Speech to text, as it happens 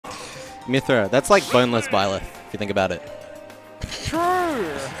Mythra. That's like boneless Byleth, if you think about it.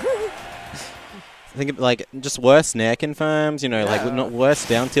 True. Think of, like, just worse snare confirms, you know, like not worse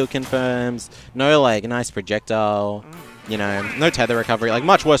down tilt confirms, no like nice projectile, you know, no tether recovery, like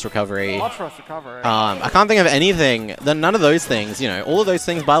much worse recovery. Much worse recovery. I can't think of anything, none of those things, you know, all of those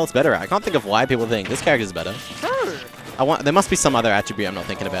things Byleth's better at. I can't think of why people think this character's better. True. There must be some other attribute I'm not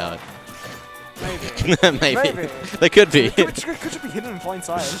thinking about. Maybe. Maybe. There could be. Could just be hidden in plain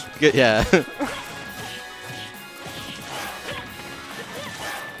sight. Good, yeah.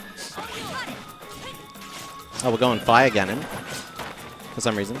 Oh, we're going Fire Ganon for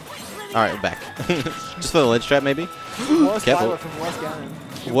some reason. Alright, we're back. Just for the ledge trap, maybe? Worst Careful. Byleth from worst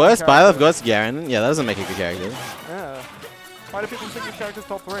Ganon. Worst Byleth versus Ganon? Yeah, that doesn't make a good character. Yeah. Why do people think this character's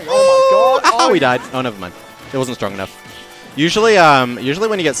top 3? Oh my god! Oh, we died. Oh, never mind. It wasn't strong enough. Usually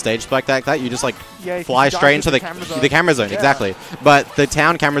when you get stage spike like that, you just like fly straight into the camera zone. Exactly. But the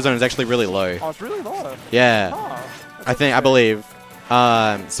town camera zone is actually really low. Oh, it's really low? Yeah. Oh, I believe.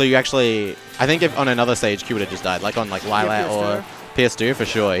 So you actually, I think if on another stage, Q would have just died, like on like Lilat or PS2 for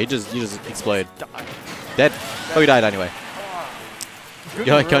sure. You just explode. Dead. Oh, he died anyway. You're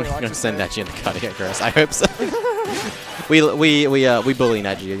gonna send Naji in the cardiac arrest. I hope so. we bully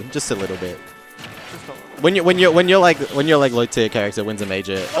Naji just a little bit. When you're like low tier character wins a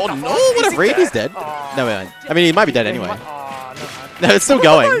major. Oh no! What a read! He's dead. No, man. I mean, he might be dead anyway. No, it's still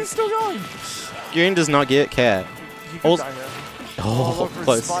going. It's still going. Goon does not care. Oh,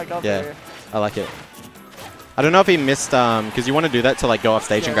 close. Yeah, I like it. I don't know if he missed, because you want to do that to like go off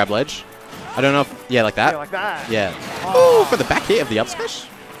stage and grab ledge. I don't know if, yeah, like that. Yeah, like that. Yeah. Oh, for the back hit of the up smash.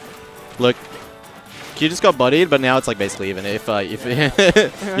 Look, Q just got bodied, but now it's like basically even. If you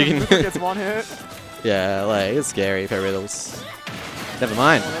can gets one hit. Yeah, like it's scary if it riddles. Never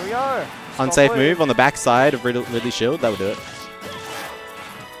mind. There we go. Unsafe move on the back side of Ridley's shield. That would do it.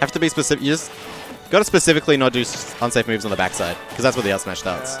 Have to be specific. You just got to specifically not do unsafe moves on the backside, because that's where the up smash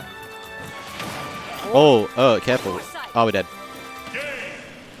starts. Yeah. Oh, careful. Oh, we're dead.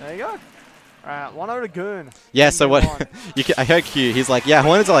 There you go. Alright, 1-0 to Goon. Yeah, so what? I heard Q. He's like, yeah, I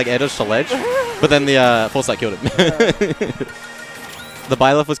wanted to like air dodge to ledge, but then the full sight killed him. Yeah. The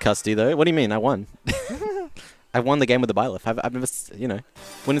Byleth was custody though. What do you mean? I won. I won the game with the Byleth. I've never, you know,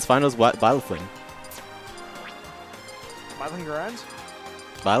 win his finals. Byleth win. Byleth and Grants?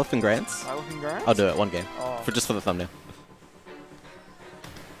 Byleth and Grants? Byleth and Grants? I'll do it one game. Oh. Just for the thumbnail.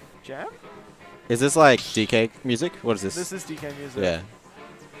 Jam? Is this like DK music? What is this? This is DK music. Yeah.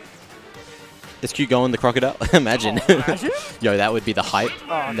 Is Q going the crocodile? Imagine. Oh, imagine? Yo, that would be the hype.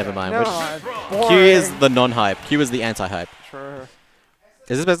 Oh, okay. Never mind. Boring. Q is the non-hype. Q is the anti-hype. True.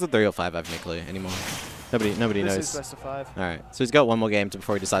 Is this best of 3 or 5? I have no clue anymore. Nobody knows. This is best of 5. Alright, so he's got one more game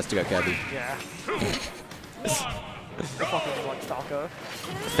before he decides to go Kirby. Yeah. Fucking like Falco.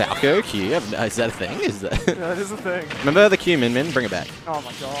 Falco? Q? Is that a thing? Is that? Yeah, that is a thing. Remember the Q Min? Bring it back. Oh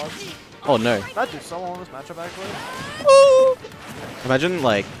my god. Oh no. That'd do so well in this matchup actually. Woo! Imagine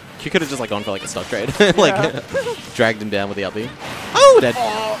like Q could have just like gone for like a stock trade. Like dragged him down with the up B. Oh, dead.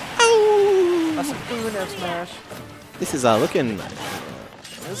 Oh. That's a Goon F smash. This is looking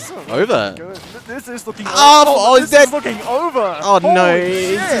This is over. Good. This is looking over. Oh, this dead. is looking over. Oh no, Holy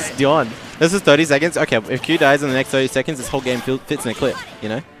it's shit. just done. This is 30 seconds. Okay, if Q dies in the next 30 seconds, this whole game fits in a clip. You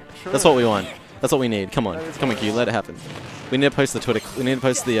know, that's what we want. That's what we need. Come on, Q, let it happen. We need to post the Twitter. We need to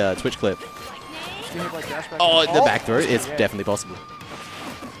post the Twitch clip. Oh, the back throw. It's definitely possible.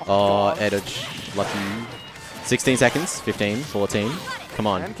 Oh, edge, lucky. 16 seconds. 15, 14. Come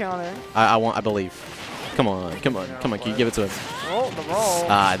on. And counting. I believe. Come on, Q, give it to him. Oh, the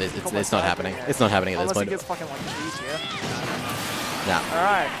roll. It's not happening. It's not happening at this point. Unless he gets fucking like cheese here. Nah.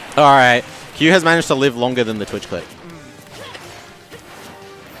 Alright. Alright. Q has managed to live longer than the Twitch clip.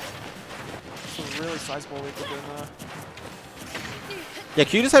 It's a really sizable lead we're doing there. Yeah,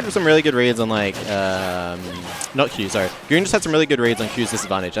 Q just had some really good reads on like, not Q, sorry. Goon just had some really good reads on Q's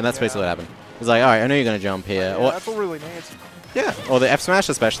disadvantage, and that's basically what happened. It's like, alright, I know you're going to jump here. Yeah, that's all really needs. Yeah, or the F smash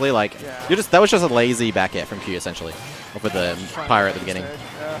especially, like, that was just a lazy back air from Q essentially. Off with the Pyra at the beginning.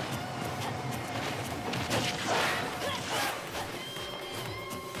 Yeah.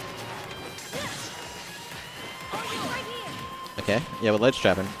 Okay, yeah, with ledge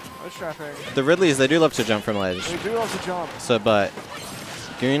trapping. Ledge trapping. The Ridleys, they do love to jump from ledge. They do love to jump. So, but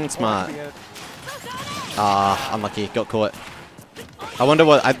Goon smart. Ah, unlucky, got caught. I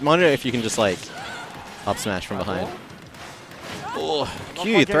wonder if you can just like up smash from behind. Oh,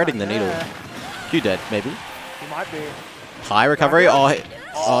 Q threading the needle. Q dead, maybe. He might be. High recovery.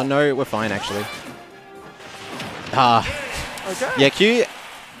 Oh no, we're fine actually. Okay. Yeah, Q.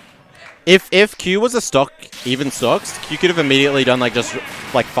 If Q was a stock, even stocks, Q could have immediately done like just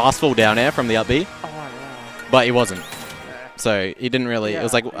like fast fall down air from the up B, Oh, yeah. but he wasn't. Yeah. So he didn't really. It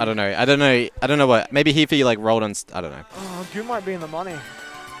was Yeah. like I don't know what. Maybe if he like rolled on. I don't know. Oh, Goon might be in the money.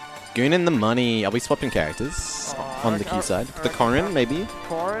 Goon in the money. Are we swapping characters on the Q side? The Corrin, maybe.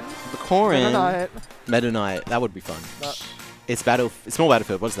 Corrin. The Corrin. Meta Knight. Meta Knight. That would be fun. It's battle. It's more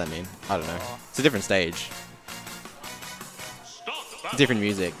Battlefield. What does that mean? I don't know. It's a different stage. Different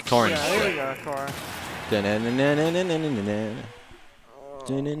music. Corrin. Yeah, there we go, Corrin.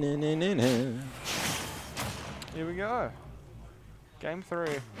 Here we go. Game 3.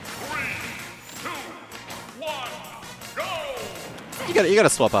 3, 2, 1, go! You gotta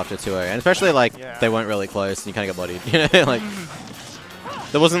swap after 2-0, and especially like they weren't really close and you kind of got bodied. You know, like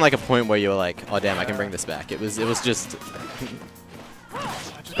there wasn't like a point where you were like, oh damn, I can bring this back. It was just.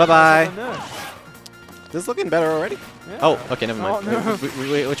 Bye bye. This is looking better already. Yeah. Oh, okay, never mind. Oh, no.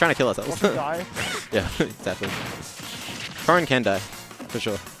 We're trying to kill ourselves. Die. Yeah, exactly. Corrin can die, for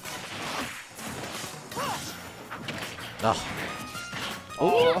sure. Oh.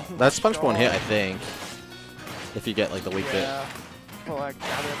 Oh, That's punch one hit, I think. If you get like the weak bit. Yeah. Oh my god.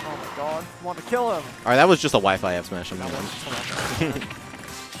 I want to kill him. Alright, that was just a Wi-Fi F smash.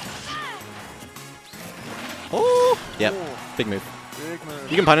 Oh, yep. Ooh. Big move. Big move.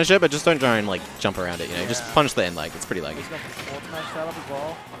 You can punish it, but just don't try and like jump around it, you know. Just punch the end leg. It's pretty laggy. He's got the forward smash setup as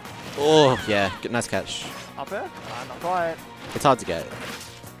well. Oh, yeah. Good, nice catch. Up there? Not quite. It's hard to get.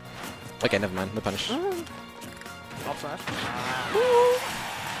 Okay, never mind. No punish. Up smash.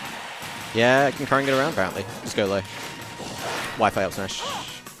 Yeah, can Corrin get around? Apparently. Just go low. Wi-Fi up smash.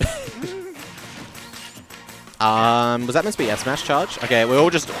 Was that meant to be F smash charge? Okay, we're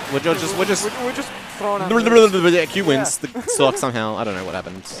just throwing out Q wins the stock somehow. I don't know what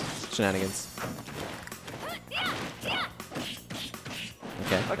happened. Shenanigans.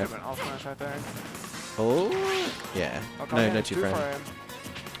 Okay. That could have been up smash, I think. Oh, yeah. No two frame.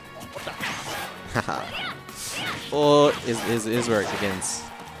 Haha. Or is where it begins.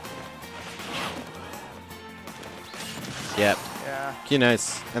 Yep. Yeah. Q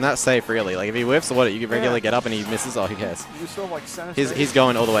knows. And that's safe, really. Like, if he whiffs, what? You can regularly get up and he misses. Oh, who cares? You still like center He's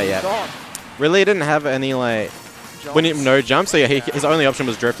going all the way, yeah. Really didn't have any, like... no jump, so yeah, his only option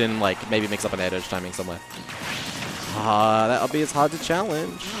was drift in, like, maybe mix up an air dodge timing somewhere. That up B is hard to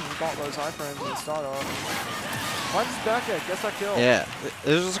challenge. Got those high frames at the start off. Why just back air? Guess that kill. Yeah.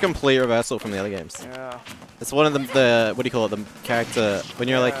 It's just a complete reversal from the other games. Yeah. It's one of the what do you call it? The character... When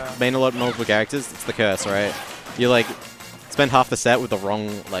you're, like, main a lot of multiple characters, it's the curse, right? You, like... Spend half the set with the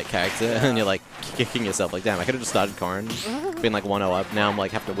wrong like character, and you're like kicking yourself. Like, damn, I could have just started Corrin, been like 1-0 up. Now I'm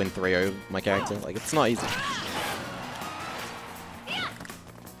like have to win 3-0 my character. Like, it's not easy.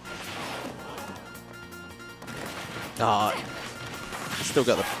 Still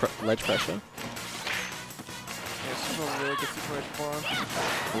got the ledge pressure. Yeah, this is a really good situation for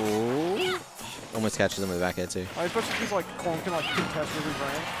him. Ooh. Almost catches him with the back air too. Oh, especially because like Corrin can like contest every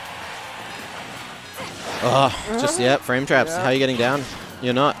frame. Just frame traps. Yeah. How are you getting down?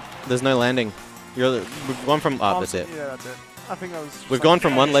 You're not. There's no landing. We've gone from that's it. Yeah, that's it. I think that was. We've gone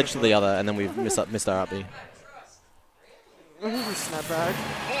from one ledge to the other, and then we've missed our up B. Snapback.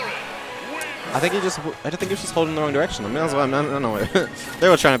 I think he was just holding the wrong direction. I mean, that's why I don't know. They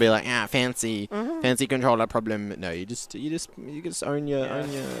were trying to be like, fancy controller problem. No, you just own your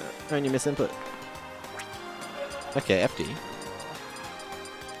misinput. Okay, FD.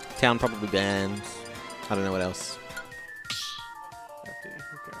 Town probably banned. I don't know what else. Okay.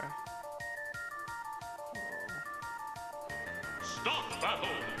 Stop battle!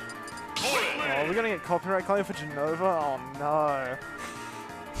 Oh, we're gonna get copyright claim for Genova? Oh no.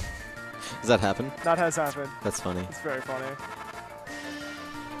 Does that happen? That has happened. That's funny. It's very funny.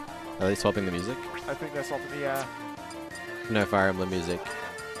 Are they swapping the music? I think that's something, yeah. No Fire Emblem music.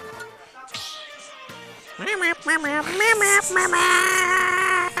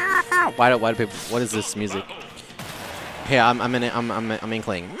 Why do people? What is this music? Here, I'm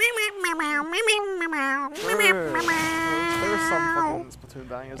inkling. There are some fucking Splatoon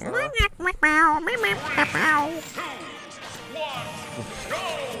bangers there.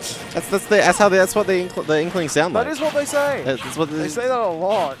 That's what the inklings sound like. That is what they say. That's what They say that a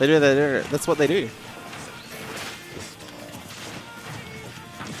lot. They do. That's what they do.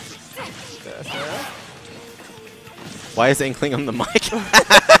 Why is Inkling on the mic?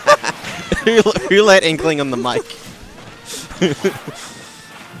 who let Inkling on the mic?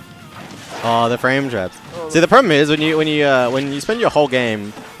 Oh, the frame traps. See, the problem is when you spend your whole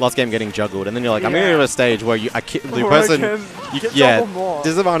last game getting juggled, and then you're like, I'm going to go to a stage where the person,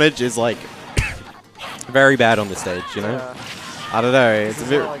 disadvantage is like very bad on this stage, you know? Yeah. I don't know. It's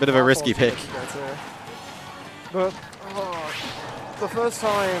a bit of a risky pick. But The first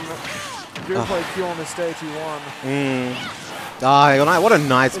time Goon played Q on this stage, he won. What a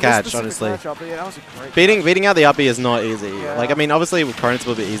nice catch, honestly. Matchup, but yeah, that was a great Beating out the uppie is not easy. Yeah. Like, I mean, obviously with Corrin it's a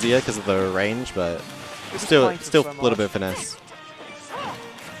little bit easier because of the range, but still a little bit of finesse.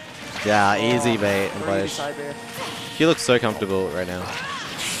 Yeah, easy bait and punish. He looks so comfortable right now.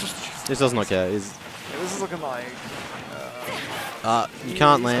 This does not care. He's Yeah, this is looking like... you can't he's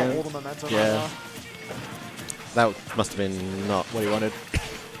got land. all the momentum Yeah. right That must have been not what he wanted.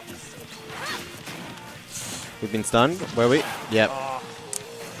 We've been stunned. Were we? Yep. now.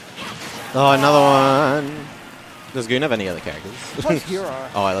 Oh, another one. Does Goon have any other characters? Plus Hero.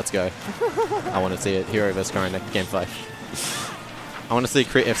 Alright, let's go. I want to see it. Hero vs. Corrin game 5. I want to see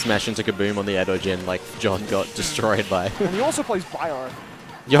crit F smash into Kaboom on the Edo Gen like John got destroyed by. And he also plays Bio.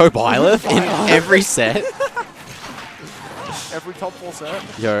 Yo, Byleth in every set? Every top 4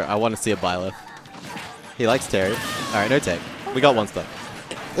 set. Yo, I want to see a Byleth. He likes Terry. Alright, no tech. We got one stock.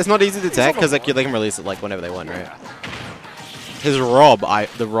 It's not easy to tech because they can release it like whenever they want, right? His Rob,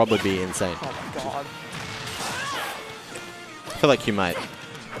 the Rob would be insane. Oh my god. I feel like you might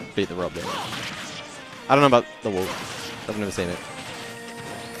beat the Rob there. I don't know about the Wolf. I've never seen it.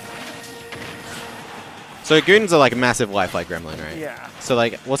 So Goons are like a massive Wi-Fi gremlin, right? Yeah. So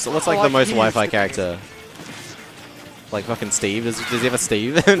like, what's like the most Wi-Fi character? Like fucking Steve? Does he have a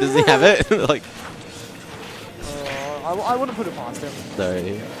Steve? Does he have it? Like. I wouldn't put it past him.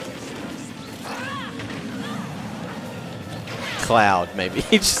 No. Cloud, maybe.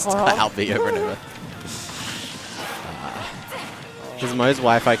 Just Cloud beat over and over. His most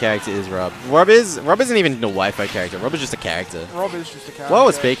Wi-Fi character is Rob. Rob isn't even a Wi-Fi character. Rob is just a character. Rob is just a character. Well,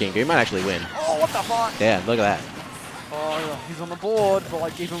 speaking, Goon might actually win. Oh, what the fuck? Yeah, look at that. Oh, yeah, he's on the board, but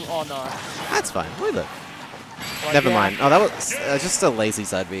like even... Oh, no. That's fine. Look at that. Like, Never yeah. mind. Oh, that was just a lazy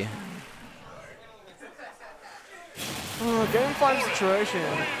side B. Game 5 situation.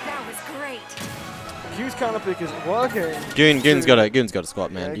 That was great. Q's counter pick is working. Goon's got a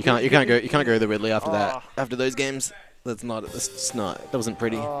squat, man. Yeah, you can't go the Ridley after that. After those games, that's just not. That wasn't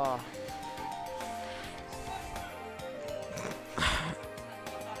pretty.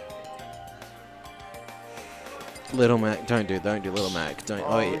 Little Mac, don't do Little Mac.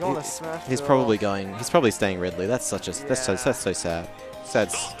 Don't. He's probably going. He's probably staying Ridley. That's such a that's so sad.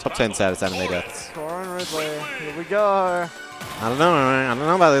 Top 10 saddest anime deaths. Corrin Ridley. Here we go. I don't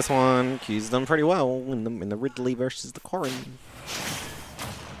know about this one. Q's done pretty well in the Ridley versus the Corrin.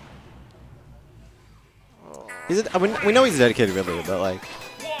 I mean, we know he's a dedicated Ridley, but like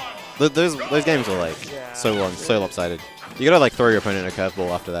those games are like so lopsided. You gotta like throw your opponent a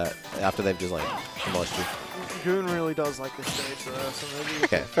curveball after that. After they've just like demolished you. Goon really does like this stage though, so maybe...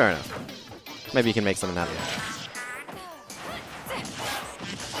 Okay, fair enough. Maybe you can make something out of it.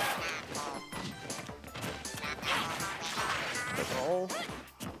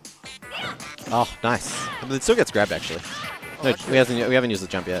 Oh, nice. But it still gets grabbed actually. No, we haven't used the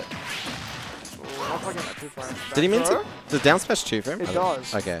jump yet. Did he mean to? Does down smash 2 for him? It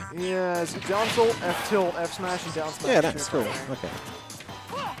does. Okay. Yeah, it's down tilt, F tilt, F smash, and down smash. Yeah, that's cool. Okay.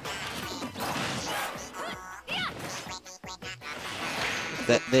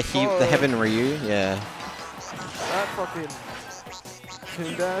 The Heaven Ryu, yeah. That fucking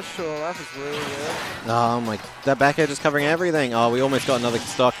pin dash, oh, that was really good. Oh my, that back air just covering everything. Oh, we almost got another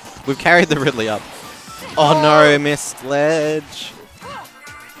stock. We've carried the Ridley up. Oh no, missed ledge.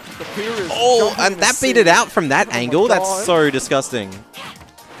 Oh, and that beat it out from that angle? That's so disgusting.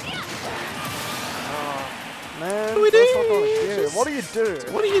 Man, what do we do? What do you do?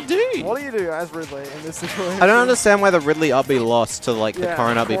 What do you do? What do you do as Ridley in this situation? I don't understand why the Ridley up B lost to like the Yeah,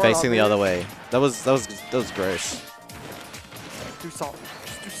 Corrin up B Corrin facing up the B. other way. That was gross. Do something.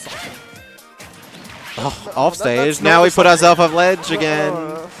 Just do something. Oh, off stage. that's Now not we the put something. ourselves off ledge again.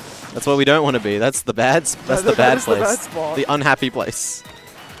 That's what we don't want to be. That's the bad. That's the bad is the bad place. spot. The unhappy place.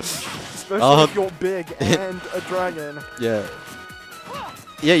 Especially if you're big and a dragon. Yeah.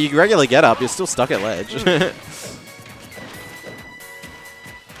 Yeah, you regularly get up. You're still stuck at ledge.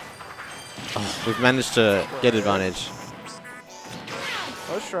 Oh, we've managed to get advantage.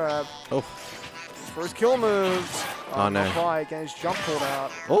 Push trap. Oh. First kill moves. Oh, no. Fight, getting his jump pulled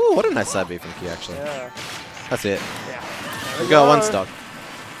out. Oh, what a nice side B from Q, actually. Yeah. That's it. Yeah. We got one stock.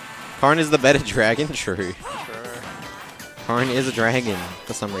 Corrin is the better dragon? True. Sure. Corrin is a dragon,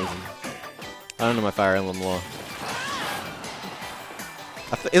 for some reason. I don't know my Fire Emblem lore.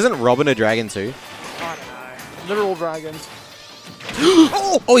 Isn't Robin a dragon too? I don't know. Literal dragons.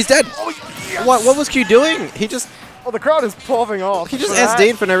 Oh, he's dead! Oh, yes! What was Q doing? He just Oh, the crowd is popping off. He just for that.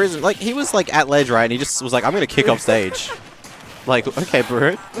 SD'd for no reason. Like, he was like at ledge, right? And he just was like, I'm gonna kick off stage. Like, okay,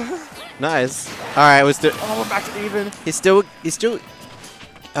 bro. Nice. All right, we're still. Oh, we're back to even. He's still.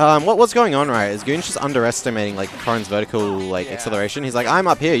 What's going on, right? Is Goon's just underestimating like Corrin's vertical like acceleration? He's like, I'm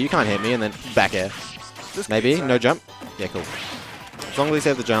up here, you can't hit me, and then back air. Maybe no jump. Yeah, cool. As long as we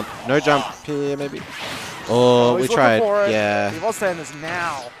save the jump. No jump here, maybe. Oh, we tried. Yeah. He was saying this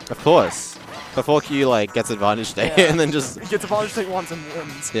now. Of course. Before Q like gets advantage there and then just he gets advantage take once and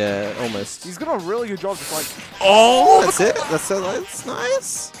wins. Yeah, almost. He's got a really good job just like. Oh, that's it. That's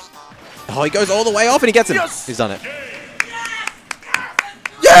nice. Oh, he goes all the way off and he gets it. Yes! He's done it.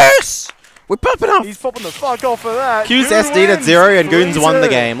 Yes! We're popping up. He's popping the fuck off for that. Q's Goon SD'd at wins. 0 and Goon's won the 3-2.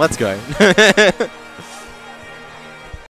 game. Let's go.